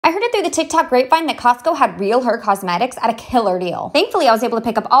I heard it through the TikTok grapevine that Costco had Real Her Cosmetics at a killer deal. Thankfully, I was able to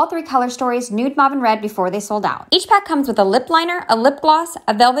pick up all 3 color stories, nude, mauve, and red, before they sold out. Each pack comes with a lip liner, a lip gloss,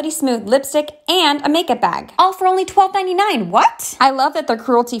 a velvety smooth lipstick, and a makeup bag. All for only $12.99. What? I love that they're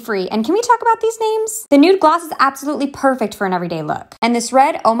cruelty-free. And can we talk about these names? The nude gloss is absolutely perfect for an everyday look. And this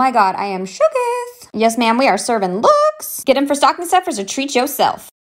red, oh my god, I am shooketh. Yes, ma'am, we are serving looks. Get them for stocking stuffers or treat yourself.